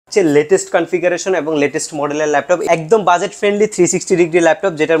Latest configuration এবং latest মডেলের laptop, একদম বাজেট ফ্রেন্ডলি 360 ডিগ্রি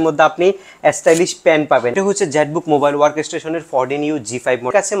ল্যাপটপ, যেটার মধ্যে আপনি স্টাইলিশ পেন পাবেন। এটা হচ্ছে জ্যাটবুক মোবাইল ওয়ার্ক স্টেশনের 14U G5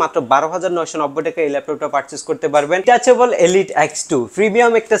 মডেল। কাছে মাত্র 12,990 টাকা এই ল্যাপটপটা পারচেজ করতে পারবেন। এটা আছে বল এলিট X2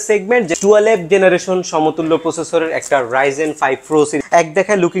 প্রিমিয়াম একটা সেগমেন্ট, 12th জেনারেশন সমতুল্য প্রসেসরের একটা Ryzen 5 Pro সিরিজ। এক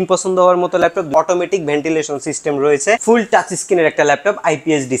দেখায় লুকিং পছন্দ হওয়ার মতো ল্যাপটপ, অটোমেটিক ভেন্টিলেশন সিস্টেম রয়েছে, ফুল টাচ স্ক্রিনের একটা laptop,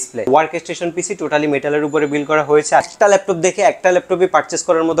 IPS display, work station পিসি টোটালি মেটালের উপরে বিল্ড করা হয়েছে। একটা ল্যাপটপ দেখে একটা ল্যাপটপই পারচেজ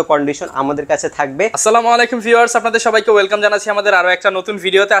করার মতো কন্ডিশন আমাদের কাছে থাকবে। আসসালামু আলাইকুম ভিউয়ার্স, আপনাদের সবাইকে ওয়েলকাম জানাচ্ছি আমাদের আরো একটা নতুন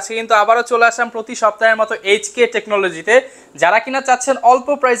ভিডিওতে। আজকে কিন্তু আবারও চলে আসলাম প্রতি সপ্তাহের মতো HK টেকনোলজিতে। যারা কিনা চাচ্ছেন অল্প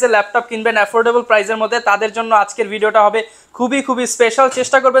প্রাইসে ল্যাপটপ কিনবেন অ্যাফোর্ডেবল প্রাইসের মধ্যে, তাদের জন্য আজকের ভিডিওটা হবে খুবই স্পেশাল।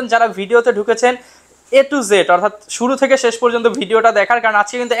 চেষ্টা করবেন যারা ভিডিওতে ঢুকেছেন A to Z অর্থাৎ শুরু থেকে শেষ পর্যন্ত ভিডিওটা দেখার, কারণ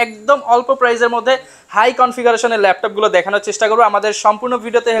আজকে কিন্তু একদম অল্প প্রাইসের মধ্যে হাই কনফিগারেশনের ল্যাপটপগুলো দেখানোর চেষ্টা করবো। আমাদের সম্পূর্ণ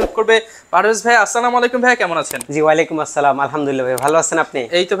ভিডিওতে হেল্প করবে পারভেজ ভাই। আসসালামু আলাইকুম ভাই, কেমন আছেন? জি ওয়ালাইকুম আসসালাম, আলহামদুলিল্লাহ ভাই, ভালো আছেন আপনি?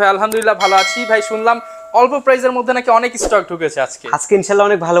 এই তো ভাই আলহামদুলিল্লাহ ভালো আছি। ভাই শুনলাম অল্প প্রাইসের মধ্যে নাকি অনেক স্টক ঢুকেছে আজকে ইনশাআল্লাহ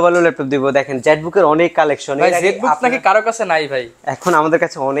অনেক ভালো ল্যাপটপ দিব। দেখেন জ্যাটবুকের অনেক কালেকশন। ভাই জ্যাটবুক নাকি কারো কাছে নাই ভাই? এখন আমাদের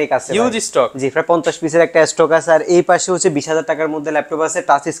কাছে অনেক আছে, হিউজ স্টক। জি প্রায় 50 পিসের একটা স্টক আছে। আর এই পাশে হচ্ছে 20,000 টাকার মধ্যে ল্যাপটপ আছে,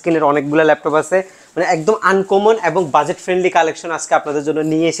 টাচ স্ক্রিনের অনেকগুলো ল্যাপটপ আছে, মানে একদম আনকমন এবং বাজেট ফ্রেন্ডলি কালেকশন আজকে আপনাদের জন্য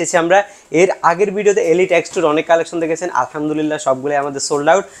নিয়ে এসেছি আমরা। এর আগের ভিডিওতে এলিট X2 অনেক কালেকশন দেখেছেন, আলহামদুলিল্লাহ সবগুলোই আমাদের সোল্ড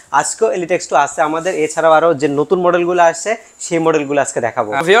আউট। আজকেও এলিট X2 আছে আমাদের, এছাড়াও আরো যে নতুন মডেলগুলো আসছে সেই মডেলগুলো আজকে দেখাবো।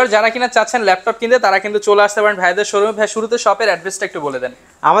 ভিউয়ার যারা কিনা চাচ্ছেন ল্যাপটপ কিনতে, তারা কিন্তু চলে আসতে পারেন ভাইদের শোরুমে। ভাই শুরুতে শপের অ্যাড্রেসটা একটু বলে দেন।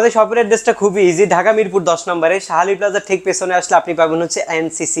 আমাদের শপের অ্যাড্রেসটা খুবই ইজি, ঢাকা মিরপুর 10 নম্বরে শাহালি প্লাজার ঠিক পেছনে আসলে আপনি পাবেন হচ্ছে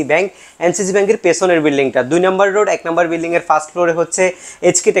এনসিসি ব্যাংক। এনসিসি ব্যাংকের পেছনের বিল্ডিংটা 2 নম্বর রোড 1 নম্বর বিল্ডিং এর ফার্স্ট ফ্লোরে হচ্ছে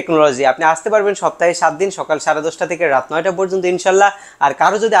HK টেকনোলজি। আপনি আসতে পারবেন সপ্তাহে 7 দিন, সকাল 10:30 থেকে রাত 9টা পর্যন্ত ইনশাল্লাহ। আর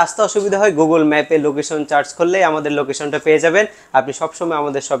কারো যদি আসতে অসুবিধা হয়, গুগল ম্যাপে লোকেশন চার্জ করলে আমাদের লোকেশনটা পেয়ে যাবেন। আপনি সবসময়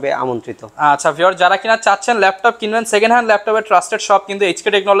আমাদের শপে আমন্ত্রিত। আচ্ছা ভিউয়ার যারা কিনা চাচ্ছেন ল্যাপটপ কিনবেন, সেকেন্ড হ্যান্ড ল্যাপটপের ট্রাস্টেড শপ কিন্তু HK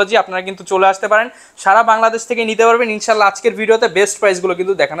টেকনোলজি। আপনারা কিন্তু চলে আসতে পারেন, সারা বাংলাদেশ থেকে নিতে পারবেন ইনশাল্লাহ। আজকের ভিডিওতে বেস্ট প্রাইসগুলো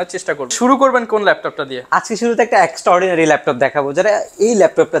কিন্তু দেখানোর চেষ্টা করব। শুরু করবেন কোন ল্যাপটপটা দিয়ে? আজকে শুরুতে একটা এক্সট্রাঅর্ডিনারি ল্যাপটপ দেখাবো। যারা এই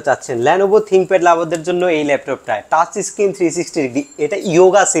ল্যাপটপটা চাচ্ছেন, Lenovo ThinkPad লাভারদের জন্য এই ল্যাপটপটা টাচ স্ক্রিন 360 ডিগ্রি, এটা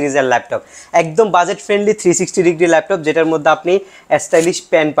ইয়োগা সিরিজের ল্যাপটপ, একদম বাজেট ফ্রেন্ডলি 360 ডিগ্রি ল্যাপটপ, যেটার মধ্যে আপনি স্টাইলিশ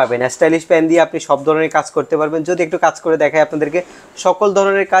পেন পাবেন। স্টাইলিশ পেন দিয়ে আপনি সব ধরনের কাজ করতে পারবেন। যদি একটু কাজ করে দেখাই আপনাদেরকে, সকল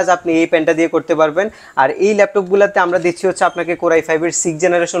ধরনের কাজ আপনি এই পেনটা দিয়ে করতে পারবেন। আর এই ল্যাপটপগুলোতে আমরা দিচ্ছি হচ্ছে আপনাকে Core i5 এর 6th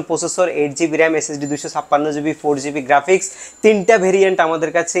generation processor, 8GB RAM, SSD 256GB, 4GB graphics, তিনটা ভেরিয়েন্ট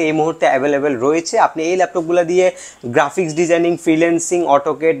আমাদের কাছে এই মুহূর্তে অ্যাভেলেবেল রয়েছে। আপনি এই ল্যাপটপগুলো দিয়ে graphics designing, freelancing,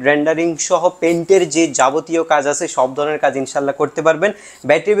 AutoCAD, rendering সহ পেন্টের যে যাবতীয় কাজ আছে সব ধরনের কাজ ইনশাল্লাহ করতে পারবেন।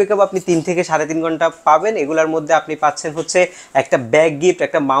 ব্যাটারি ব্যাকআপ আপনি 3 থেকে 3.5 ঘন্টা পাবেন। এগুলোর মধ্যে আপনি পাচ্ছেন হচ্ছে একটা ব্যাগ গিফট,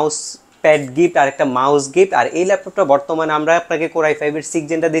 একটা মাউস প্যাড গিফট আর একটা মাউস গিফট। আর এই ল্যাপটপটা বর্তমানে আমরা আপনাকে Core i5 এর 6th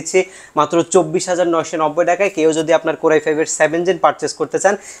জেনটা দিচ্ছি মাত্র 24,990 টাকায়। কেউ যদি আপনার Core i5 এর 7th জেন পারচেস করতে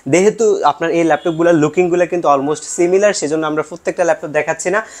চান, যেহেতু আপনার এই ল্যাপটপগুলোর লুকিংগুলো কিন্তু অলমোস্ট সিমিলার, সেজন্য আমরা প্রত্যেকটা ল্যাপটপ দেখাচ্ছি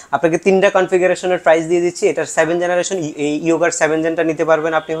না, আপনাকে 3টা কনফিগারেশনের প্রাইস দিয়ে দিচ্ছি। এটার 7th জেনারেশন এই ইয়োগার 7th জেনটা নিতে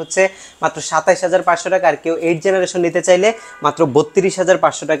পারবেন আপনি হচ্ছে মাত্র 27,500 টাকা। আর কেউ 8th জেনারেশন নিতে চাইলে মাত্র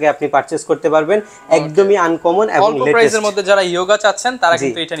 32,500 টাকায় আপনি পারচেস করতে পারবেন। একদমই আনকমন এবং অল্প প্রাইসের মধ্যে যারা ইয়োগা চাচ্ছেন তারা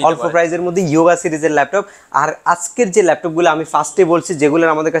কিন্তু এটা নিতে পারেন। এর মধ্যে ইয়োগা সিরিজের ল্যাপটপ। আর আজকের যে ল্যাপটপগুলো আমি ফার্স্টে বলছি,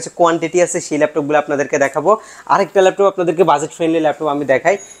 যেগুলোর আমাদের কাছে কোয়ান্টিটি আছে, সেই ল্যাপটপগুলো আপনাদেরকে দেখাবো। আরেকটা ল্যাপটপ আপনাদেরকে বাজেট ফ্রেন্ডলি ল্যাপটপ আমি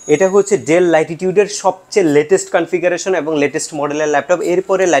দেখাই। এটা হচ্ছে ডেল ল্যাটিটিউডের সবচেয়ে লেটেস্ট কনফিগারেশন এবং লেটেস্ট মডেলের ল্যাপটপ।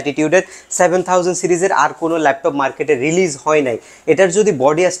 এরপরে ল্যাটিটিউডের 7000 সিরিজের আর কোনো ল্যাপটপ মার্কেটে রিলিজ হয় নাই। এটার যদি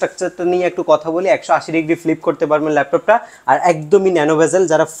বডি স্ট্রাকচারটা নিয়ে একটু কথা বলি, 180 ডিগ্রি ফ্লিপ করতে পারবেন ল্যাপটপটা, আর একদমই ন্যানো বেজেল।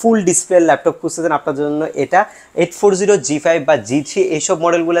 যারা ফুল ডিসপ্লে ল্যাপটপ খুঁজতেছেন, আপনার জন্য এটা 840 G5 বা G3 এইসব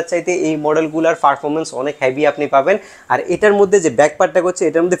মডেলগুলোর চাইতে এই মডেলগুলোর পারফরমেন্স অনেক হেভি আপনি পাবেন। আর এটার মধ্যে যে ব্যাক পার্টটা করছে,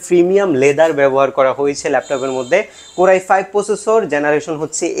 এটার মধ্যে প্রিমিয়াম লেদার ব্যবহার করা হয়েছে ল্যাপটপের মধ্যে। Core i5 প্রসেসর, জেনারেশন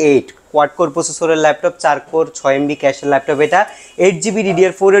হচ্ছে 8, কোয়াড কোর প্রসেসরের ল্যাপটপ, 4 কোর 6MB ক্যাশের ল্যাপটপ। এটা 8GB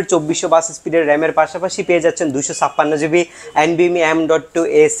DDR4 এর 2422 স্পিডের র্যামের পাশাপাশি পেয়ে যাচ্ছেন 256GB NVMe M.2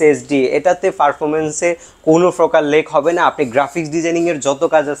 SSD। এটাতে পারফরমেন্সে কোনো প্রকার লেক হবে না। আপনি গ্রাফিক্স ডিজাইনিংয়ের যত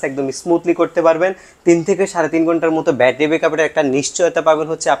কাজ আছে একদম স্মুথলি করতে পারবেন। 3 থেকে 3.5 ঘন্টার মতো ব্যাটারি ব্যাকআপের একটা নিশ্চয়তা পাবেন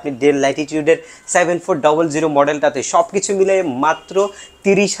হচ্ছে আপনি ডেল ল্যাটিটিউডের 7400 মডেলটাতে। সব কিছু মিলে মাত্র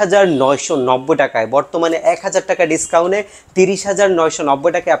 30,990 টাকায়, বর্তমানে 1,000 টাকা ডিসকাউন্টে 30,990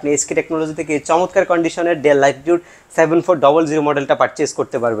 টাকায় আপনি HK টেকনোলজি থেকে চমৎকার কন্ডিশনের ডেল ল্যাটিটিউড 7400 মডেলটা পারচেজ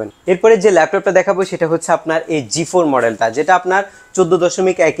করতে পারবেন। এরপরে যে ল্যাপটপটা দেখাবো সেটা হচ্ছে আপনার এই G4 মডেলটা, যেটা আপনার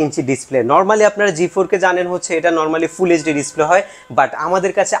 14.1 ইঞ্চি ডিসপ্লে। নর্মালি আপনারা G4 কে জানেন হচ্ছে এটা নর্মালি ফুল এইচডি ডিসপ্লে হয়, বাট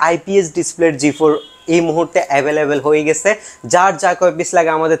আমাদের কাছে IPS ডিসপ্লের G4 এই মুহূর্তে অ্যাভেলেবেল হয়ে গেছে। যার যা কয় পিস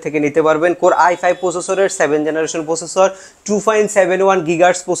লাগে আমাদের থেকে নিতে পারবেন। কোর i5 প্রসেসরের 7 generation processor, 2.71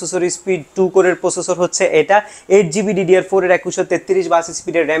 gigahertz processor speed, 2 কোরের প্রসেসর হচ্ছে এটা, 8GB DDR4 এর 2133 বাস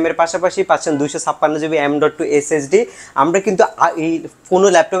স্পিডের র্যামের পাশাপাশি পাচ্ছেন 256GB M.2 SSD। আমরা কিন্তু এই কোনো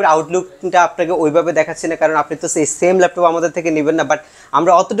ল্যাপটপের আউটলুকটা আপনাকে ওইভাবে দেখাচ্ছি না, কারণ আপনি তো সেই সেম ল্যাপটপ আমাদের থেকে নেবেন না, বাট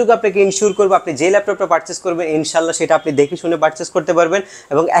আমরা অতটুকু আপনাকে ইনশিওর করবো আপনি যে ল্যাপটপটা পারচেস করবেন ইনশাল্লাহ সেটা আপনি দেখে শুনে পারচেস করতে পারবেন,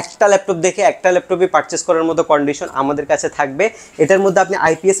 এবং একটা ল্যাপটপ দেখে একটা ল্যাপটপই পারচেস করার মতো কন্ডিশন আমাদের কাছে থাকবে। এটার মধ্যে আপনি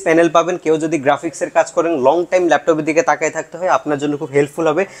IPS প্যানেল পাবেন। কেউ যদি গ্রাফিক্সের কাজ করেন, লং টাইম ল্যাপটপের দিকে তাকায় থাকতে হয়, আপনার জন্য খুব হেল্পফুল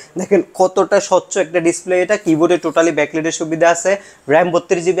হবে। দেখেন কতটা স্বচ্ছ একটা ডিসপ্লে, এটা কিবোর্ডে টোটালি ব্যাকলাইটের সুবিধা আছে, র্যাম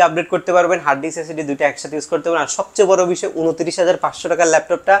 32GB আপডেট করতে পারবেন, হার্ড ডিস্ক SSD দুটো একসাথে ইউজ করতে পারবেন। আর সবচেয়ে বড় বিষয় 29,500 টাকার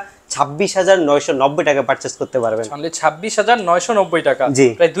ল্যাপটপটা 26,990 টাকা পারচেস করতে পারবেন। 26,990 টাকা,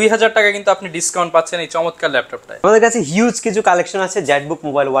 প্রায় 2,000 টাকা কিন্তু আপনি ডিসকাউন্ট পাচ্ছেন এই চমৎকার ল্যাপটপটায়। আমাদের কাছে হিউজ কিছু কালেকশন আছে জ্যাটবুক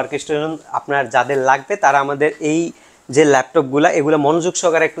মোবাইল ওয়ার্কস্টেশন। আপনার যাদের লাগবে তারা আমাদের এই যে ল্যাপটপগুলো এগুলো মনোযোগ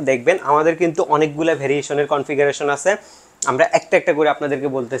সহকারে একটু দেখবেন। আমাদের কিন্তু অনেকগুলো ভেরিয়েশনের কনফিগারেশন আছে, আমরা একটা একটা করে আপনাদেরকে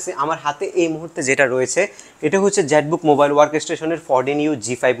বলতেছি। আমার হাতে এই মুহূর্তে যেটা রয়েছে এটা হচ্ছে জ্যাটবুক মোবাইল ওয়ার্কস্টেশনের 14U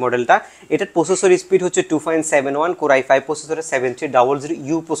G5 মডেলটা। এটার প্রসেসর স্পিড হচ্ছে 2.71, কোর i5 প্রসেসরের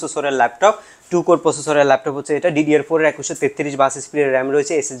 7300U প্রসেসরের ল্যাপটপ, 2 কোর প্রসেসরের ল্যাপটপ হচ্ছে এটা। DDR4 এর 2133 বাস স্পিডের র্যাম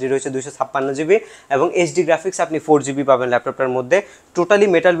রয়েছে, SSD রয়েছে 256GB, এবং HD গ্রাফিক্স আপনি 4GB পাবেন ল্যাপটপটার মধ্যে। টোটালি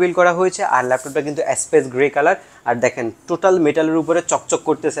মেটাল বিল্ড করা হয়েছে, আর ল্যাপটপটা কিন্তু স্পেস গ্রে কালার। আর দেখেন টোটাল মেটালের উপরে চকচক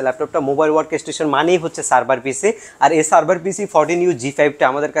করতেছে ল্যাপটপটা। মোবাইল ওয়ার্কস্টেশন মানেই হচ্ছে সার্ভার পিসি, আর এই সার্ভার পিসি 14U G5টা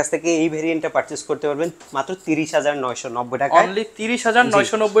আমাদের কাছ থেকে এই ভেরিয়েন্টটা পারচেস করতে পারবেন মাত্র 30,990 টাকা। অনলি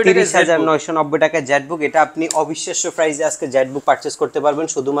 30,990 টাকা, 30,990 টাকা জ্যাটবুক। এটা আপনি অবিশ্বাস্য প্রাইসে আজকে জ্যাটবুক পারচেস করতে পারবেন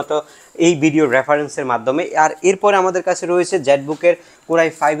শুধুমাত্র এই ভিডিও রেফারেন্সের মাধ্যমে। আর এরপরে আমাদের কাছে রয়েছে জ্যাটবুকের কোর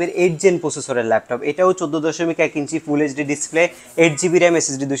i5 এর 8 জেন প্রসেসরের ল্যাপটপ। এটাও 14.1 ইঞ্চি full HD display, 8GB RAM,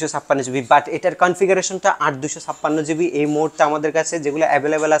 SSD 256GB, but এটার কনফিগারেশনটা 8 256GB। এই মুহূর্তে আমাদের কাছে যেগুলো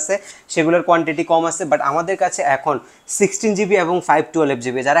অ্যাভেলেবেল আছে সেগুলোর কোয়ান্টিটি কম আছে, বাট আমাদের কাছে এখন 16GB এবং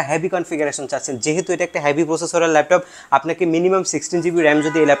 512GB। যারা হেভি কনফিগারেশন চাচ্ছেন, যেহেতু এটা একটা হেভি প্রসেসরের ল্যাপটপ, আপনাকে মিনিমাম 16GB র্যাম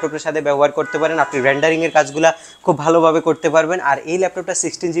যদি এই ল্যাপটপের সাথে ব্যবহার করতে পারেন, আপনি রেন্ডারিংয়ের কাজগুলো খুব ভালোভাবে করতে পারবেন। আর এই ল্যাপটপটা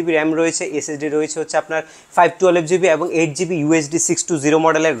 16GB র্যাম রয়েছে, SSD রয়েছে হচ্ছে আপনার 512GB, এবং 8GB USD 620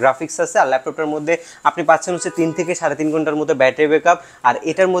 মডেলের গ্রাফিক্স আছে। আর ল্যাপটপটার মধ্যে আপনি পাচ্ছেন হচ্ছে 3 থেকে 3.5 ঘন্টার মতো ব্যাটারি ব্যাকআপ। আর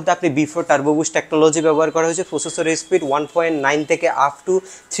এটার মধ্যে আপনি B4 টার্বো বুস্ট টেকনোলজি ব্যবহার করা হয়েছে। প্রসেসরের স্পিড 1.9 থেকে আপ টু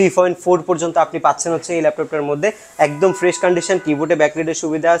 3.4 পর্যন্ত আপনি পাচ্ছেন হচ্ছে এই ল্যাপটপটার মধ্যে। একদম ফ্রেশ কন্ডিশন, কিবোর্ডে ব্যাকলাইটের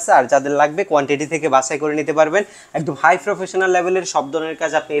সুবিধা আছে। আর যাদের লাগবে কোয়ান্টিটি থেকে বাছাই করে নিতে পারবেন। একদম হাই প্রফেশনাল লেভেলের সব ধরনের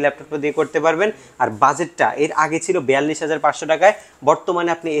কাজ আপনি এই ল্যাপটপটা দিয়ে করতে পারবেন। আর বাজেটটা এর আগে ছিল 42,500 টাকায়, বর্তমানে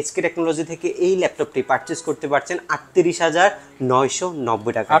আপনি এইচকে টেকনোলজি থেকে এই ল্যাপটপটি পারচেস করতে পারছেন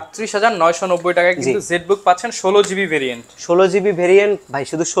 38,990 টাকা। 38,990 টাকায় কিন্তু জেটবুক পাচ্ছেন 16GB ভেরিয়েন্ট। 16GB ভেরিয়েন্ট ভাই,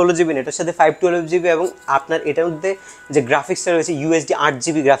 শুধু 16GB না, এটার সাথে 512GB, এবং আপনার এটার মধ্যে যে গ্রাফিক্সটা রয়েছে USD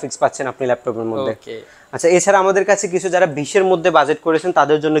 8GB গ্রাফিক্স পাচ্ছেন আপনি ল্যাপটপের মধ্যে। আচ্ছা, এছাড়া আমাদের কাছে কিছু যারা 20-এর মধ্যে বাজেট করেছেন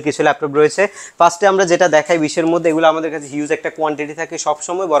তাদের জন্য কিছু ল্যাপটপ রয়েছে। ফার্স্টে আমরা যেটা দেখাই 20-এর মধ্যে, এগুলো আমাদের কাছে হিউজ একটা কোয়ান্টিটি থাকে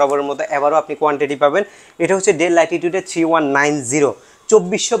সবসময়, বরাবরের মতো এবারও আপনি কোয়ান্টিটি পাবেন। এটা হচ্ছে ডেল ল্যাটিটিউডের 3190,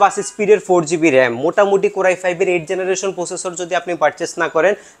 2400 বাস স্পিডের 4GB র্যাম। মোটামুটি কোর i5 এর 8 জেনারেশন প্রসেসর যদি আপনি পারচেস না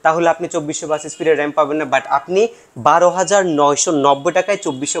করেন তাহলে আপনি 2400 বাস স্পিডের র্যাম পাবেন না, বাট আপনি 12,990 টাকায়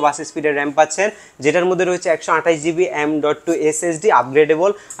 2400 বাস স্পিডের র্যাম পাচ্ছেন, যেটার মধ্যে রয়েছে 128GB M.2 SSD আপগ্রেডেবল।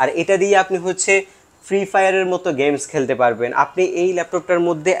 আর এটা দিয়ে আপনি হচ্ছে ফ্রি ফায়ারের মতো গেমস খেলতে পারবেন। আপনি এই ল্যাপটপটার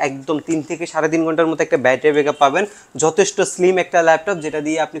মধ্যে একদম 3 থেকে 3.5 ঘন্টার মতো একটা ব্যাটারি ব্যাকআপ পাবেন। যথেষ্ট স্লিম একটা ল্যাপটপ, যেটা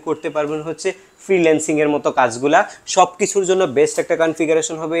দিয়ে আপনি করতে পারবেন হচ্ছে ফ্রিল্যান্সিংয়ের মতো কাজগুলা। সব কিছুর জন্য বেস্ট একটা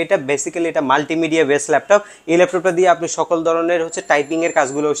কনফিগারেশন হবে এটা। বেসিক্যালি এটা মাল্টিমিডিয়া বেস্ট ল্যাপটপ। এই ল্যাপটপটা দিয়ে আপনি সকল ধরনের হচ্ছে টাইপিংয়ের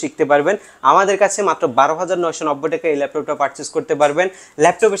কাজগুলোও শিখতে পারবেন। আমাদের কাছে মাত্র 12,990 টাকা এই ল্যাপটপটা পারচেস করতে পারবেন।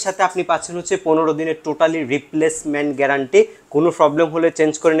 ল্যাপটপের সাথে আপনি পাচ্ছেন হচ্ছে 15 দিনের টোটালি রিপ্লেসমেন্ট গ্যারান্টি, কোনো প্রবলেম হলে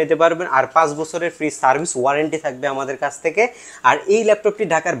চেঞ্জ করে নিতে পারবেন। আর 5 বছরের ফ্রি সার্ভিস ওয়ারেন্টি থাকবে আমাদের কাছ থেকে। আর এই ল্যাপটপটি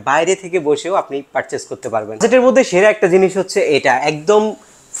ঢাকার বাইরে থেকে বসেও আপনি পারচেস করতে পারবেন। যেটার মধ্যে সেরা একটা জিনিস হচ্ছে এটা একদম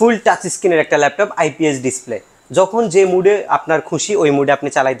ফুল টাচ স্ক্রিনের একটা ল্যাপটপ, IPS ডিসপ্লে। যখন যে মুডে আপনার খুশি ওই মুডে আপনি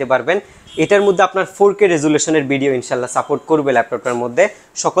চালাইতে পারবেন। এটার মধ্যে আপনার 4K রেজুলেশনের ভিডিও ইনশাল্লাহ সাপোর্ট করবে ল্যাপটপটার মধ্যে।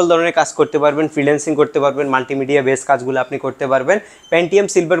 সকল ধরনের কাজ করতে পারবেন, ফ্রিল্যান্সিং করতে পারবেন, মাল্টিমিডিয়া বেস কাজগুলো আপনি করতে পারবেন। পেন্টিয়াম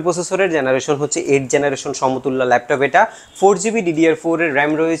সিলভার প্রসেসরের জেনারেশন হচ্ছে 8 জেনারেশন সমতুল্য ল্যাপটপ এটা। 4GB DDR4 এর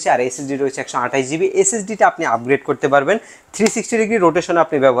র্যাম রয়েছে, আর SSD রয়েছে 128GB। SSDটা আপনি আপগ্রেড করতে পারবেন, 360 ডিগ্রি রোটেশনে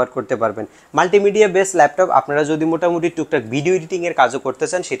আপনি ব্যবহার করতে পারবেন। মাল্টিমিডিয়া বেস ল্যাপটপ, আপনারা যদি মোটামুটি টুকটাক ভিডিও এডিটিংয়ের কাজও করতে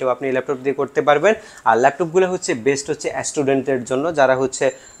চান সেটাও আপনি এই ল্যাপটপ দিয়ে করতে পারবেন। আর ল্যাপটপগুলো হচ্ছে বেস্ট হচ্ছে স্টুডেন্টের জন্য, যারা হচ্ছে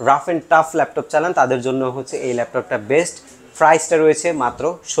রাফ অ্যান্ড টাফ ল্যাপটপ চালান তাদের জন্য হচ্ছে এই ল্যাপটপটা বেস্ট। প্রাইসটা রয়েছে মাত্র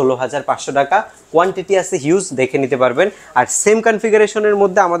 16,500 টাকা। কোয়ান্টিটি আছে হিউজ, দেখে নিতে পারবেন। আর সেম কনফিগারেশনের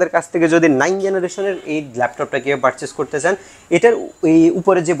মধ্যে আমাদের কাছ থেকে যদি 9 জেনারেশনের এই ল্যাপটপটা কেউ পারচেস করতে চান, এটার এই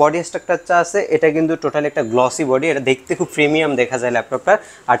উপরে যে বডি স্ট্রাকচারটা আছে এটা কিন্তু টোটালি একটা গ্লসি বডি, এটা দেখতে খুব প্রিমিয়াম দেখা যায় ল্যাপটপটার।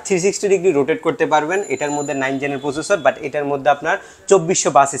 আর 360 ডিগ্রি রোটেট করতে পারবেন। এটার মধ্যে 9 জেনের প্রসেসর, বাট এটার মধ্যে আপনার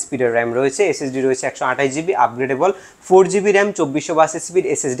 2422 স্পিডের র্যাম রয়েছে, এসএসডি রয়েছে 128 GB upgradeable, 4 GB RAM, 2422 speed,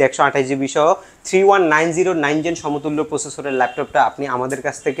 SSD 128 GB সহ 3190 9 জেন সমতুল্য প্রসেসরের ল্যাপটপটা আপনি আমাদের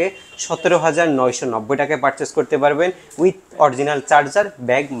কাছ থেকে 17,990 টাকায় পারচেস করতে পারবেন with original charger,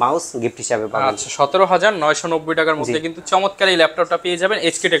 bag, mouse gift হিসাবে পাবেন। আচ্ছা, 17,990 টাকার মধ্যে কিন্তু চমৎকার এই ল্যাপটপটা পেয়ে যাবেন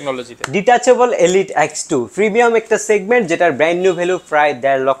এইচকে টেকনোলজিতে। ডিটাচেবল এলিট X2 প্রিমিয়াম একটা সেগমেন্ট, যেটার ব্র্যান্ড নিউ ভ্যালু প্রায়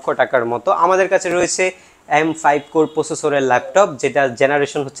 1.5 লক্ষ টাকার মতো। আমাদের কাছে রয়েছে M5 কোর প্রসেসরের ল্যাপটপ, যেটা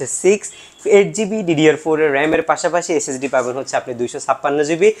জেনারেশন হচ্ছে 6, 8 জিবি DDR4 এর র্যামের পাশাপাশি এসএসডি পাবেন হচ্ছে আপনি 256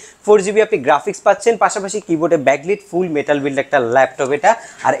 জিবি, 4 জিবি আপনি গ্রাফিক্স পাচ্ছেন, পাশাপাশি কিবোর্ডে ব্যাকলিট ফুল মেটাল বিল্ড একটা ল্যাপটপ এটা।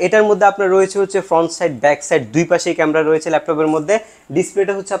 আর এটার মধ্যে আপনার রয়েছে হচ্ছে ফ্রন্ট সাইড, ব্যাক সাইড দুই পাশেই ক্যামেরা রয়েছে ল্যাপটপের মধ্যে।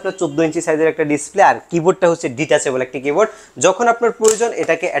 ডিসপ্লেটা হচ্ছে আপনার 14 ইঞ্চি সাইজের একটা ডিসপ্লে, আর কিবোর্ডটা হচ্ছে ডিটাচেবল একটি কিবোর্ড। যখন আপনার প্রয়োজন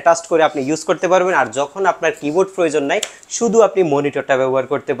এটাকে অ্যাটাচ করে আপনি ইউজ করতে পারবেন, আর যখন আপনার কিবোর্ড প্রয়োজন নাই শুধু আপনি মনিটরটা ব্যবহার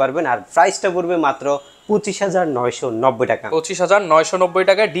করতে পারবেন। আর প্রাইসটা পড়বে মাত্র 25,990 টাকা। 25,990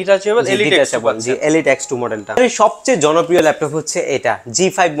 টাকায় ডিটাচেবল এলিট X2 মডেলটা। সবচেয়ে জনপ্রিয় ল্যাপটপ হচ্ছে এটা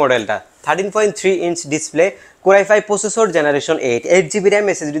G5 মডেলটা, 13.3 inch display, Core i5 processor, generation 8, 8 GB RAM,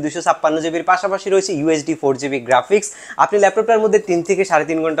 SSD 256 জিবির পাশাপাশি রয়েছে ইউএসডি 4 জিবি গ্রাফিক্স। আপনি ল্যাপটপটার মধ্যে 3 থেকে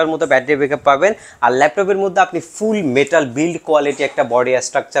 3.5 ঘন্টার মতো ব্যাটারি ব্যাকআপ পাবেন। আর ল্যাপটপের মধ্যে আপনি ফুল মেটাল বিল্ড কোয়ালিটি একটা বডি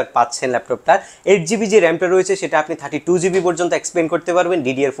স্ট্রাকচার পাচ্ছেন ল্যাপটপটার। 8 জিবি যে র্যামটা রয়েছে সেটা আপনি 32 জিবি পর্যন্ত এক্সপেন্ড করতে পারবেন।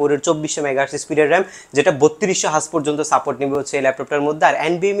 DDR4 এর 2400 মেগাহার্টজ স্পিডের র্যাম, যেটা 3200 হার্জ পর্যন্ত সাপোর্ট নেবে হচ্ছে এই ল্যাপটপটার মধ্যে। আর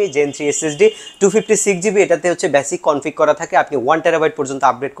NVMe Gen 3 SSD 256 জিবি, এটাতে হচ্ছে বেসিক কনফিগ করা থাকে, আপনি 1 টেরাবাইট পর্যন্ত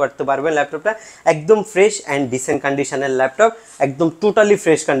আপগ্রেড করতে পারবেন ল্যাপটপটা। একদম ফ্রেশ অ্যান্ড ডিসেন্ট কন্ডিশনের ল্যাপটপ, একদম টোটালি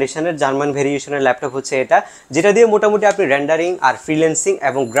ফ্রেশ কন্ডিশনের জার্মান ভেরিয়েশনের ল্যাপটপ হচ্ছে এটা, যেটা দিয়ে মোটামুটি আপনি রেন্ডারিং আর ফ্রিল্যান্সিং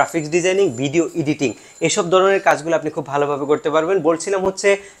এবং গ্রাফিক্স ডিজাইনিং, ভিডিও এডিটিং এসব ধরনের কাজগুলো আপনি খুব ভালোভাবে করতে পারবেন। বলছিলাম হচ্ছে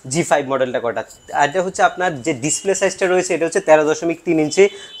G5 মডেলটা কটা, এটা হচ্ছে আপনার যে ডিসপ্লে সাইজটা রয়েছে এটা হচ্ছে 13.3 ইঞ্চি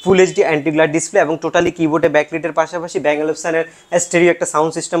ফুল এইচডি অ্যান্টিগ্লার ডিসপ্লে, এবং টোটালি কিবোর্ডে ব্যাকলিটের পাশাপাশি ব্যাং অপশনের স্টেরিও একটা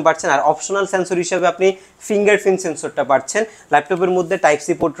সাউন্ড সিস্টেম পাচ্ছেন। আর অপশনাল সেন্সর হিসেবে আপনি ফিঙ্গারপ্রিন্ট সেন্সরটা পাচ্ছেন। ল্যাপটপের মধ্যে টাইপ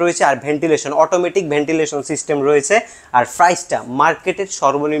সি পোর্ট রয়েছে, আর ভেন্টিলেশন, অটোমেটিক ভেন্টিলেশন সিস্টেম রয়েছে। আর প্রাইসটা মার্কেটের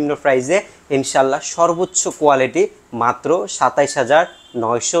সর্বনিম্ন প্রাইসে ইনশাল্লাহ সর্বোচ্চ কোয়ালিটি মাত্র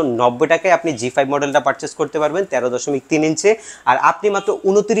 27,990 টাকায় আপনি G5 মডেলটা পারচেস করতে পারবেন 13.3 ইঞ্চি। আর আপনি মাত্র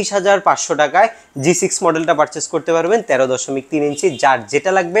 29,500 টাকায় G6 মডেলটা পারচেস করতে পারবেন 13.3 ইঞ্চি। যার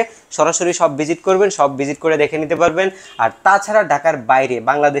যেটা লাগবে সরাসরি সব ভিজিট করবেন, সব ভিজিট করে দেখে নিতে পারবেন। আর তাছাড়া ঢাকার বাইরে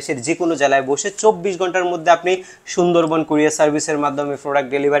বাংলাদেশের যে কোনো জেলায় বসে 24 ঘন্টার মধ্যে আপনি সুন্দরবন কুরিয়ার সার্ভিসের মাধ্যমে প্রোডাক্ট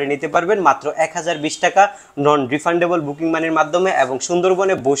ডেলিভারি নিতে পারবেন মাত্র 1020 টাকা নন রিফান্ডেবল বুকিং মানির মাধ্যমে, এবং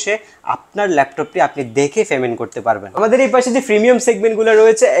সুন্দরবনে বসে আপনার ল্যাপটপটি আপনি দেখে পেমেন্ট করতে পারবেন। আমাদের এই পাশে যে প্রিমিয়াম সেগমেন্টগুলো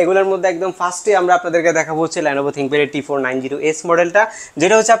রয়েছে এগুলোর মধ্যে একদম ফার্স্টে আমরা আপনাদেরকে দেখাবো হচ্ছে Lenovo ThinkPad T490S মডেলটা,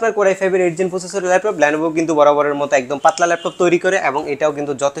 যেটা হচ্ছে আপনার Core i5 এর 8 জেন প্রসেসরের ল্যাপটপ। Lenovo কিন্তু বরাবরের মতো একদম পাতলা ল্যাপটপ তৈরি করে, এবং এটাও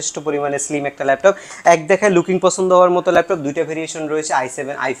কিন্তু যথেষ্ট পরিমাণে স্লিম একটা ল্যাপটপ, এক দেখায় লুকিং পছন্দ হওয়ার মতো ল্যাপটপ। দুইটা ভেরিয়েশন রয়েছে i7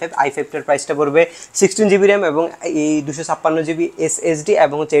 i5 এর প্রাইসটা পড়বে 16 জিবি র্যাম এবং এই 256 জিবি SSD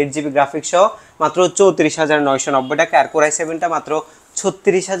এবং হচ্ছে 8 জিবি গ্রাফিক্স সহ মাত্র 34,990 টাকা। আর Core i7টা মাত্র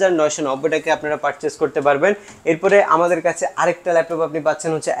 36,990 টাকায় আপনারা পারচেস করতে পারবেন। এরপরে আমাদের কাছে আরেকটা ল্যাপটপ আপনি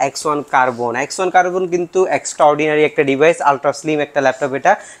পাচ্ছেন হচ্ছে X1 কার্বন কিন্তু এক্সট্রাঅর্ডিনারি একটা ডিভাইস, আলট্রা স্লিম একটা ল্যাপটপ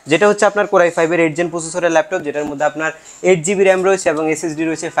এটা, যেটা হচ্ছে আপনার Core i5 এর 8 জেন প্রসেসরের ল্যাপটপ, যেটার মধ্যে আপনার 8 জিবি র্যাম রয়েছে এবং SSD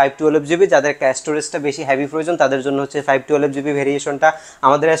রয়েছে 512 জিবি। যাদের স্টোরেজটা বেশি হেভি প্রয়োজন তাদের জন্য হচ্ছে 512 জিবি ভেরিয়েশনটা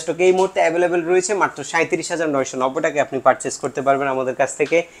আমাদের স্টকে এই মুহূর্তে অ্যাভেলেবেল রয়েছে মাত্র 37,990 টাকায় আপনি পারচেস করতে পারবেন আমাদের কাছ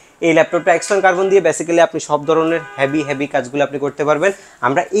থেকে। এই ল্যাপটপটা X1 কার্বন দিয়ে বেসিক্যালি আপনি সব ধরনের হেভি কাজগুলো আপনি করতে পারবেন।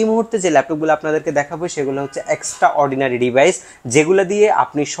 আমরা এই মুহূর্তে যে ল্যাপটপগুলো আপনাদেরকে দেখাবো সেগুলো হচ্ছে এক্সট্রা অর্ডিনারি ডিভাইস, যেগুলো দিয়ে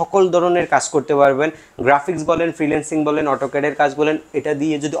আপনি সকল ধরনের কাজ করতে পারবেন। গ্রাফিক্স বলেন, ফ্রিল্যান্সিং বলেন, অটোক্যাডের কাজ বলেন, এটা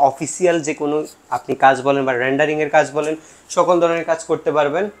দিয়ে যদি অফিসিয়াল যে কোনো আপনি কাজ বলেন বা রেন্ডারিংয়ের কাজ বলেন, সকল ধরনের কাজ করতে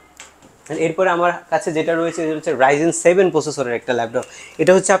পারবেন। এরপরে আমার কাছে যেটা রয়েছে এটা হচ্ছে Ryzen 7 প্রসেসরের একটা ল্যাপটপ।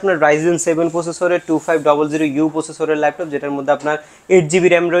 এটা হচ্ছে আপনার Ryzen 7 প্রসেসরের 2500U প্রসেসরের ল্যাপটপ, যেটার মধ্যে আপনার 8 জিবি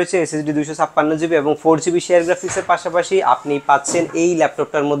র্যাম রয়েছে, SSD 256 জিবি এবং 4 জিবি শেয়ার গ্রাফিক্সের পাশাপাশি আপনি পাচ্ছেন এই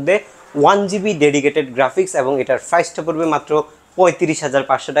ল্যাপটপটার মধ্যে 1 জিবি ডেডিকেটেড গ্রাফিক্স, এবং এটার প্রাইসটা পড়বে মাত্র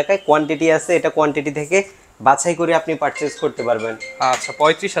 35,500 টাকায়। কোয়ান্টিটি আছে, এটা কোয়ান্টিটি থেকে বাছাই করে আপনি পারচেজ করতে পারবেন। আচ্ছা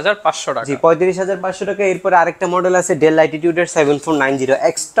 35,500 টাকা। জি 35,500 টাকা। এরপরে আরেকটা মডেল আছে ডেল ল্যাটিটিউডের 7490,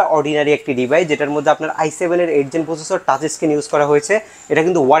 এক্সট্রা অর্ডিনারি একটি ডিভাইস, যেটার মধ্যে আপনার i7 এর 8 gen processor, touch screen use করা হয়েছে। এটা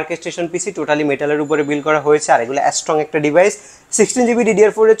কিন্তু ওয়ার্ক স্টেশন পিসি, টোটালি মেটালের উপরে বিল্ড করা হয়েছে। আর এগুলো স্ট্রং একটা ডিভাইস। 16GB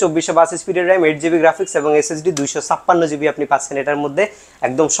DDR4 এর 2422 স্পিডের র্যাম, 8GB গ্রাফিক্স এবং SSD 256GB আপনি পাচ্ছেন এটার মধ্যে।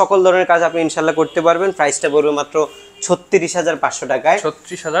 একদম সকল ধরনের কাজ আপনি ইনশাল্লাহ করতে পারবেন। প্রাইসটা পড়বে মাত্র 36,500 টাকায়।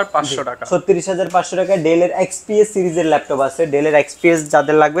 36,500 টাকা। 36,500 টাকায় ডেলের XPS সিরিজের ল্যাপটপ আছে। ডেলের XPS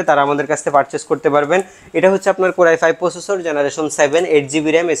যাদের লাগবে তারা আমাদের কাছ থেকে পারচেস করতে পারবেন। এটা হচ্ছে আপনার Core i5 processor, generation 7, 8GB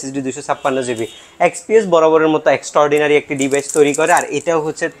RAM, SSD 256GB। XPS বরাবরের মতো এক্সট্রাঅর্ডিনারি একটি ডিভাইস তৈরি করে। আর এটাও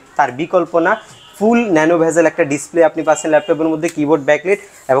হচ্ছে তার বিকল্প না, ফুল ন্যানো ভেজেল একটা ডিসপ্লে আপনি পাচ্ছেন ল্যাপটপের মধ্যে, কিবোর্ড ব্যাকলাইট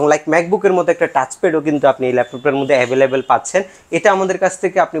এবং লাইক ম্যাকবুকের মতো একটা টাচপ্যাডও কিন্তু আপনি এই ল্যাপটপের মধ্যে অ্যাভেলেবেল পাচ্ছেন। এটা আমাদের কাছ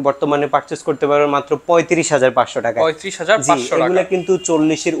থেকে আপনি বর্তমানে পারচেস করতে পারবেন মাত্র 35,500 টাকা। 35,500 টাকা। এগুলো কিন্তু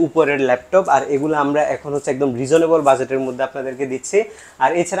 40-এর উপরের ল্যাপটপ, আর এগুলো আমরা এখন হচ্ছে একদম রিজনেবল বাজেটের মধ্যে আপনাদেরকে দিচ্ছি।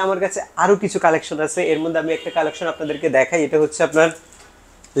 আর এছাড়া আমার কাছে আরও কিছু কালেকশন আছে। এর মধ্যে আমি একটা কালেকশন আপনাদেরকে দেখাই। এটা হচ্ছে আপনার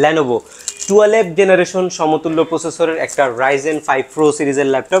Lenovo 12 জেনারেশন সমতুল্য প্রসেসরের একটা Ryzen 5 Pro সিরিজের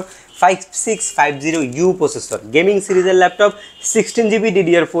ল্যাপটপ, 5650U প্রসেসর, গেমিং সিরিজের ল্যাপটপ, 16GB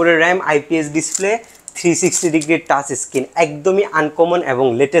DDR4 এর RAM, IPS display, 360 degree touch screen, একদমই আনকমন এবং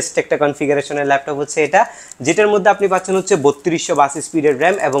লেটেস্ট একটা কনফিগারেশনের ল্যাপটপ হচ্ছে এটা, যেটার মধ্যে আপনি পাচ্ছেন হচ্ছে 3282 স্পিডের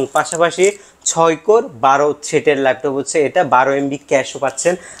র্যাম এবং পাশাপাশি 6 কোর 12 থ্রেডের ল্যাপটপ হচ্ছে এটা। 12 MB ক্যাশও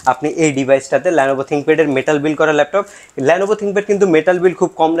পাচ্ছেন আপনি এই ডিভাইসটাতে। Lenovo ThinkPad-এর মেটাল বিল্ড করা ল্যাপটপ। Lenovo ThinkPad কিন্তু মেটাল বিল্ড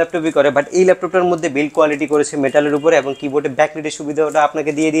খুব কম ল্যাপটপই করে, বাট এই ল্যাপটপটার মধ্যে বিল্ড কোয়ালিটি করেছে মেটালের উপরে এবং কিবোর্ডে ব্যাকলাইটের সুবিধাটা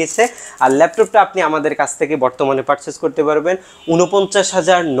আপনাকে দিয়ে দিয়েছে। আর ল্যাপটপটা আপনি আমাদের কাছ থেকে বর্তমানে পারচেস করতে পারবেন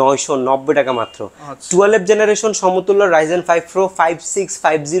 49,990 টাকা মাত্র। 12 জেনারেশন সমতুল্য Ryzen 5 Pro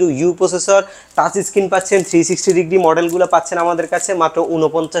 5650U processor, touch screen পাচ্ছেন, 360 ডিগ্রি মডেলগুলো পাচ্ছেন আমাদের কাছে মাত্র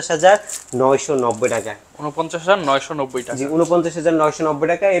 49,990 টাকা। 49,990 টাকা। জি 49,990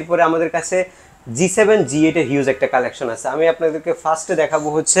 টাকা। এরপরে আমাদের কাছে G7 G8 এর হিউজ একটা কালেকশন আছে। আমি আপনাদেরকে ফার্স্টে দেখাবো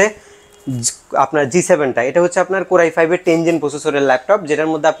হচ্ছে আপনার G7টা। এটা হচ্ছে আপনার Core i5 এর 10 জেন প্রসেসরের ল্যাপটপ, যেটার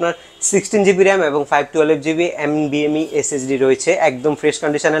মধ্যে আপনার 16GB র্যাম এবং 512GB NVMe SSD রয়েছে। একদম ফ্রেশ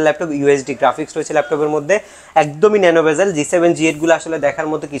কন্ডিশনের ল্যাপটপ, USD গ্রাফিক্স রয়েছে ল্যাপটপের মধ্যে, একদমই ন্যানো বেজেল। G7 G8 গুলো আসলে দেখার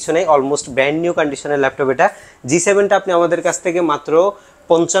মতো কিছু নেই, অলমোস্ট ব্র্যান্ড নিউ কন্ডিশনের ল্যাপটপ এটা। G7টা আপনি আমাদের কাছ থেকে মাত্র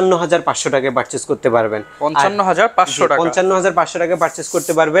 55,500 টাকায় পারচেস করতে পারবেন। 55,500 টাকা। 55,500 টাকায় পারচেস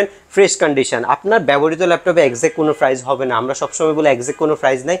করতে পারবেন, ফ্রেশ কন্ডিশন। আপনার ব্যবহৃত ল্যাপটপে এক্সাক্ট কোনো প্রাইস হবে না, আমরা সবসময় বলে এক্সাক্ট কোনো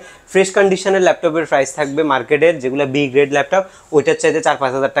প্রাইস নাই। ফ্রেশ কন্ডিশনের ল্যাপটপের প্রাইস থাকবে মার্কেটের যেগুলো বি গ্রেড ল্যাপটপ ওইটার চাইতে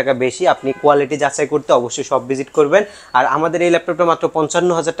 4-5 হাজার টাকা বেশি। আপনি কোয়ালিটি যাচাই করতে অবশ্যই সব ভিজিট করবেন। আর আমাদের এই ল্যাপটপটা মাত্র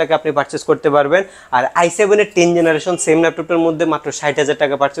 55,000 টাকা আপনি পারচেস করতে পারবেন। আর i7 এর 10 জেনারেশন সেম ল্যাপটপটার মধ্যে মাত্র 60,000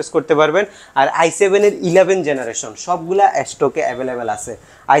 টাকা পারচেস করতে পারবেন। আর i7 এর 11 জেনারেশন সবগুলা স্টকে অ্যাভেলেবেল আছে।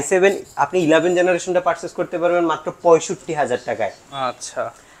 i7 আপনি 11 জেনারেশনটা পারচেস করতে পারবেন মাত্র 65,000 টাকায়। আচ্ছা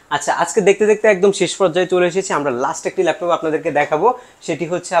আচ্ছা, আজকে দেখতে দেখতে একদম শেষ পর্যায়ে চলে এসেছি। আমরা লাস্ট একটি ল্যাপটপ আপনাদেরকে দেখাবো, সেটি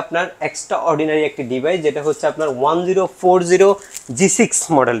হচ্ছে আপনার এক্সট্রা অর্ডিনারি একটি ডিভাইস, যেটা হচ্ছে আপনার 1040G6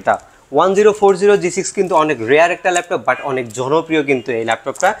 মডেলটা। 1040G6 কিন্তু অনেক রেয়ার একটা ল্যাপটপ, বাট অনেক জনপ্রিয় কিন্তু এই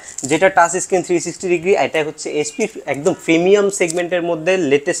ল্যাপটপটা, যেটা টাচ স্ক্রিন 360 ডিগ্রি। এটা হচ্ছে এসপি একদম প্রিমিয়াম সেগমেন্টের মধ্যে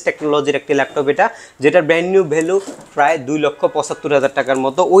লেটেস্ট টেকনোলজির একটি ল্যাপটপ এটা, যেটার ব্র্যান্ড নিউ ভ্যালু প্রায় 2,75,000 টাকার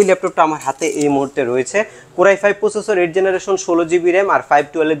মতো। ওই ল্যাপটপটা আমার হাতে এই মুহূর্তে রয়েছে। Core i5 processor, 8 generation, 16GB RAM আর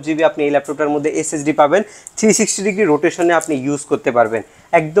 512GB আপনি এই ল্যাপটপটার মধ্যে SSD পাবেন। 360 ডিগ্রি রোটেশনে আপনি ইউজ করতে পারবেন,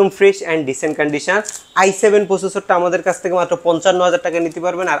 একদম fresh and dissent condition. i7 প্রসেসরটা আমাদের কাছ থেকে মাত্র 55,000 টাকা নিতে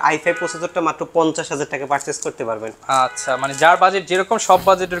পারবেন, আর i5 প্রসেসরটা মাত্র 50,000 টাকা পারচেস করতে পারবেন। আচ্ছা, মানে যার বাজেট যেরকম সব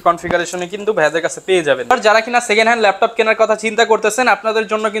বাজেটের কনফিগারেশনে কিন্তু ভাইদের কাছে পেয়ে যাবেন। আর যারা কিনা সেকেন্ড হ্যান্ড ল্যাপটপ কেনার কথা চিন্তা করতেছেন, আপনাদের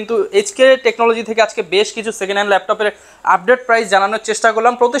জন্য কিন্তু এইচকে টেকনোলজি থেকে আজকে বেশ কিছু সেকেন্ড হ্যান্ড ল্যাপটপের আপডেট প্রাইস জানানোর চেষ্টা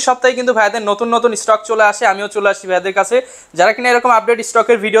করলাম। প্রতি সপ্তাহে কিন্তু ভাইদের নতুন নতুন স্টক চলে আসে, আমিও চলে আসি ভাইদের কাছে। যারা কিনা এরকম আপডেট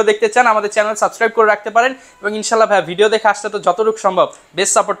স্টকের ভিডিও দেখতে চান, আমাদের চ্যানেল সাবস্ক্রাইব করে রাখতে পারেন এবং ইনশাআল্লাহ ভাই ভিডিও দেখে আসলে তো যতটুকু সম্ভব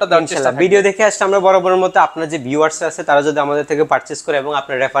বেস্ট সাপোর্টটা দেওয়ার চেষ্টা করব। ভিডিও দেখে আসলে আমরা বরাবরের মতো আপনার যে ভিউয়ার্স আছে তারা যদি আমাদের থেকে পারচেস করে এবং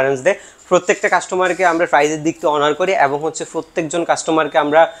আপনার রেফারেন্স দেয়, প্রত্যেকটা কাস্টমারকে আমরা প্রাইজের দিক থেকে অনার করি এবং হচ্ছে প্রত্যেকজন কাস্টমারকে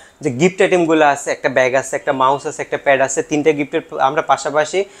আমরা যে গিফট আইটেমগুলো আছে, একটা ব্যাগ আছে, একটা মাউস আছে, একটা প্যাড আছে, 3টা গিফটের আমরা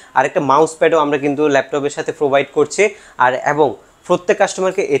পাশাপাশি আরেকটা মাউস প্যাডও আমরা কিন্তু ল্যাপটপের সাথে প্রোভাইড করছি। আর এবং প্রত্যেক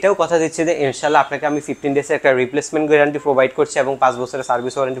কাস্টমারকে এটাও কথা দিচ্ছে যে ইনশাআল্লাহ আপনাকে আমি 15 ডেজের একটা রিপ্লেসমেন্ট গ্যারান্টি প্রোভাইড করছি এবং 5 বছরের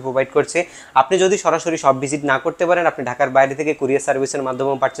সার্ভিস ওয়ারেন্টি প্রোভাইড করছি। আপনি যদি সরাসরি সব ভিজিট না করতে পারেন, আপনি ঢাকার বাইরে থেকে কুরিয়ার সার্ভিসের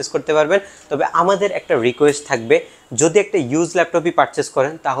মাধ্যমেও পারচেস করতে পারবেন। তবে আমাদের একটা রিকোয়েস্ট থাকবে, যদি একটা ইউজ ল্যাপটপই পারচেস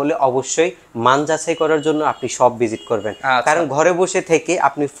করেন তাহলে অবশ্যই মান যাচাই করার জন্য আপনি সব ভিজিট করবেন। কারণ ঘরে বসে থেকে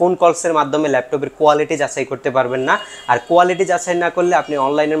আপনি ফোন কলসের মাধ্যমে ল্যাপটপের কোয়ালিটি যাচাই করতে পারবেন না, আর কোয়ালিটি যাচাই না করলে আপনি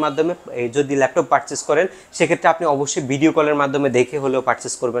অনলাইনের মাধ্যমে যদি ল্যাপটপ পারচেস করেন সেক্ষেত্রে আপনি অবশ্যই ভিডিও কলের মাধ্যমে দেখে হলেও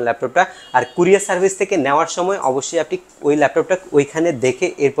পারচেস করবেন ল্যাপটপটা। আর কুরিয়ার সার্ভিস থেকে নেওয়ার সময় অবশ্যই আপনি ওই ল্যাপটপটা ওইখানে দেখে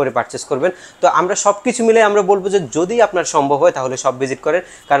এরপরে পারচেস করবেন। তো আমরা সব কিছু মিলে আমরা বলবো যে যদি আপনার সম্ভব হয় তাহলে সব ভিজিট করেন,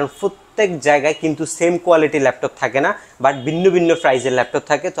 কারণ প্রত্যেক জায়গায় কিন্তু সেম কোয়ালিটির ল্যাপটপ থাকে না, বাট ভিন্ন ভিন্ন প্রাইজের ল্যাপটপ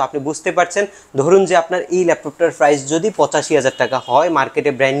থাকে। তো আপনি বুঝতে পারছেন, ধরুন যে আপনার এই ল্যাপটপটার প্রাইস যদি 85,000 টাকা হয়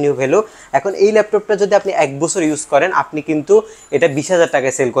মার্কেটে ব্র্যান্ড নিউ ভ্যালু, এখন এই ল্যাপটপটা যদি আপনি 1 বছর ইউজ করেন আপনি কিন্তু এটা 20,000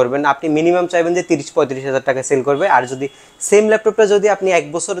 টাকায় সেল করবেন, আপনি মিনিমাম চাইবেন যে 30-35,000 টাকায় সেল করবে। আর যদি সেম ল্যাপটপটা যদি আপনি 1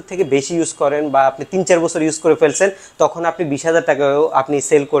 বছর থেকে বেশি ইউজ করেন বা আপনি 3-4 বছর ইউজ করে ফেলছেন তখন আপনি 20,000 টাকায়ও আপনি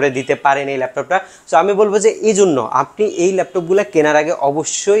সেল করে দিতে পারেন এই ল্যাপটপটা। সো আমি বলবো যে এই জন্য আপনি এই ল্যাপটপগুলো কেনার আগে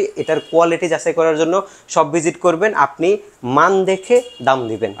অবশ্যই এটার কোয়ালিটি যাচাই করার জন্য সব ভিজিট করবেন, আপনি মান দেখে দাম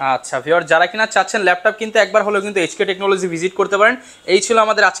দিবেন। আচ্ছা ভিউয়ার, যারা কিনা চাচ্ছেন ল্যাপটপ কিনতে একবার হলেও কিন্তু এইচকে টেকনোলজি ভিজিট করতে পারেন। এই ছিল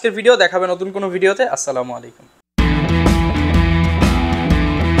আমাদের আজকের ভিডিও, দেখাবে নতুন কোনো ভিডিওতে। আসসালামু আলাইকুম।